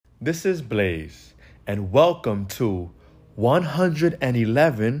This is Blaze, and welcome to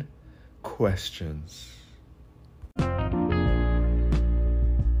 111 Questions.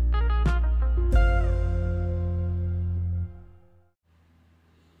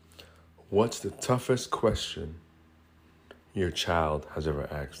 What's the toughest question your child has ever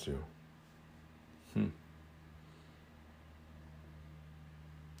asked you?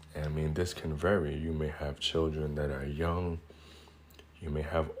 I mean, this can vary. You may have children that are young. You may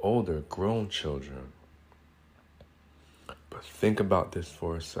have older, grown children. But think about this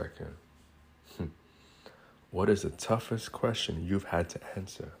for a second. What is the toughest question you've had to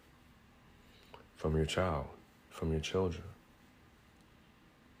answer from your child, from your children?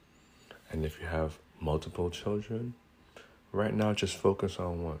 And if you have multiple children, right now just focus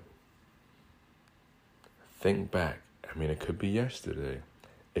on one. Think back. I mean, it could be yesterday.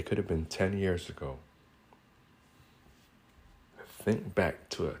 It could have been 10 years ago. Think back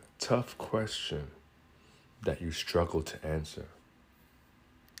to a tough question that you struggled to answer.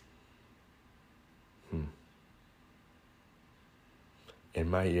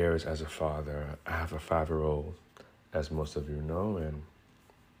 In my years as a father, I have a 5-year-old, as most of you know, and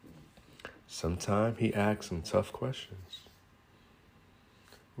sometimes he asks some tough questions.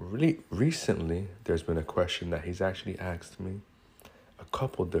 Really, recently, there's been a question that he's actually asked me a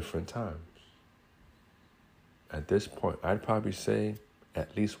couple different times. At this point, I'd probably say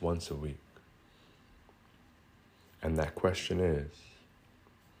at least once a week. And that question is,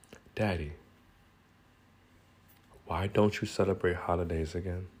 Daddy, why don't you celebrate holidays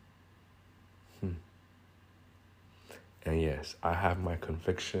again? And yes, I have my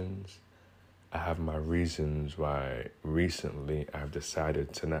convictions. I have my reasons why recently I've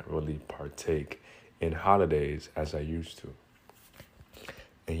decided to not really partake in holidays as I used to.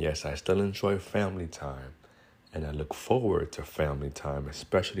 And yes, I still enjoy family time. And I look forward to family time,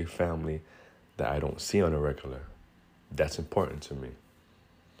 especially family that I don't see on a regular. That's important to me.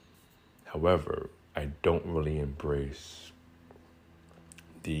 However, I don't really embrace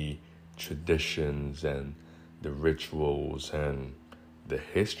the traditions and the rituals and the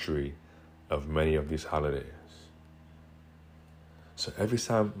history of many of these holidays. So every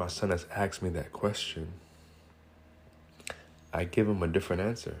time my son has asked me that question, I give him a different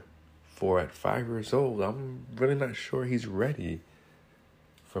answer. For at 5 years old, I'm really not sure he's ready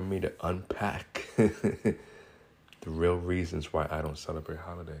for me to unpack the real reasons why I don't celebrate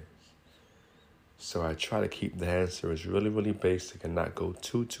holidays. So I try to keep the answers really, really basic and not go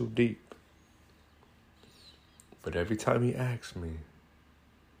too deep. But every time he asks me,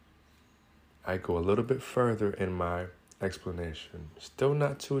 I go a little bit further in my explanation. Still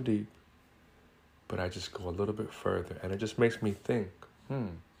not too deep, but I just go a little bit further. And it just makes me think,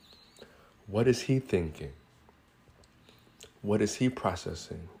 what is he thinking? What is he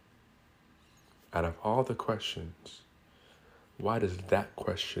processing? Out of all the questions, why does that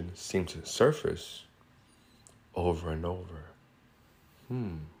question seem to surface over and over?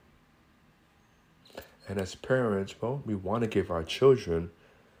 And as parents, well, we want to give our children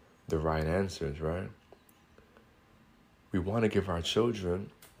the right answers, right? We want to give our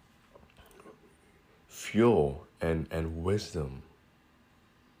children fuel and wisdom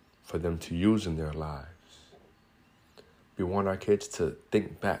for them to use in their lives. We want our kids to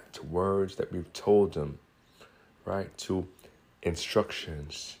think back to words that we've told them, right? To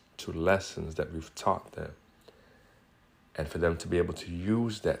instructions, to lessons that we've taught them. And for them to be able to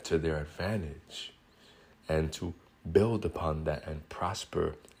use that to their advantage and to build upon that and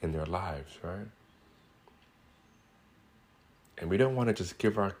prosper in their lives, right? And we don't want to just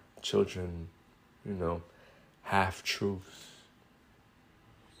give our children, half-truths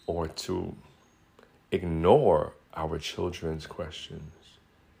or to ignore our children's questions.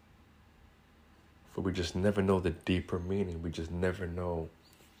 For we just never know the deeper meaning. We just never know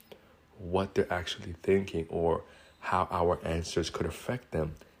what they're actually thinking or how our answers could affect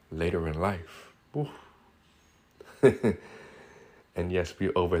them later in life. And yes, we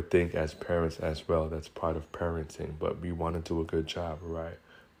overthink as parents as well. That's part of parenting. But we want to do a good job, right?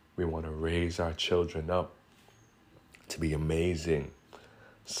 We want to raise our children up to be amazing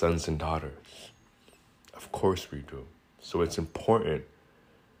sons and daughters. Of course we do. So it's important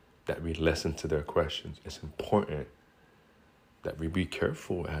that we listen to their questions. It's important that we be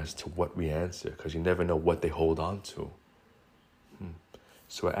careful as to what we answer, because you never know what they hold on to.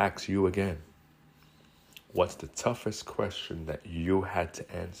 So I ask you again, what's the toughest question that you had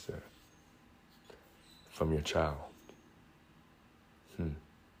to answer from your child? And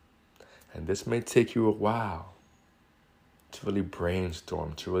this may take you a while to really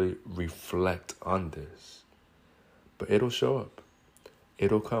brainstorm, to really reflect on this. But it'll show up.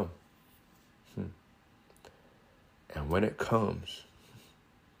 it'll come. And when it comes,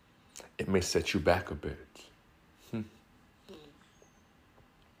 it may set you back a bit.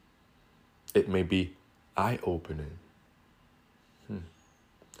 It may be eye-opening.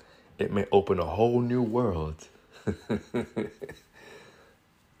 It may open a whole new world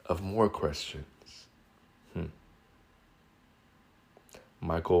of more questions.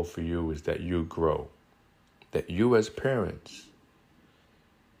 My goal for you is that you grow, that you as parents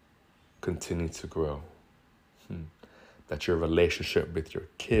continue to grow, that your relationship with your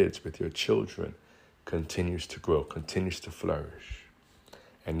kids, with your children, continues to grow, continues to flourish.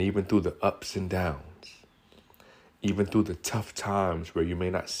 And even through the ups and downs, even through the tough times where you may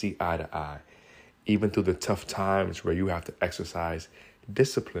not see eye to eye, even through the tough times where you have to exercise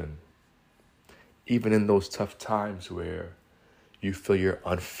discipline, even in those tough times where you feel you're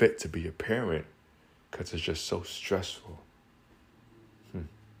unfit to be a parent because it's just so stressful,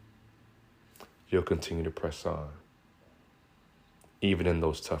 you'll continue to press on, even in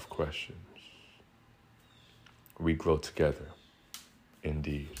those tough questions. We grow together,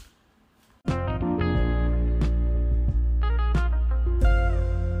 indeed.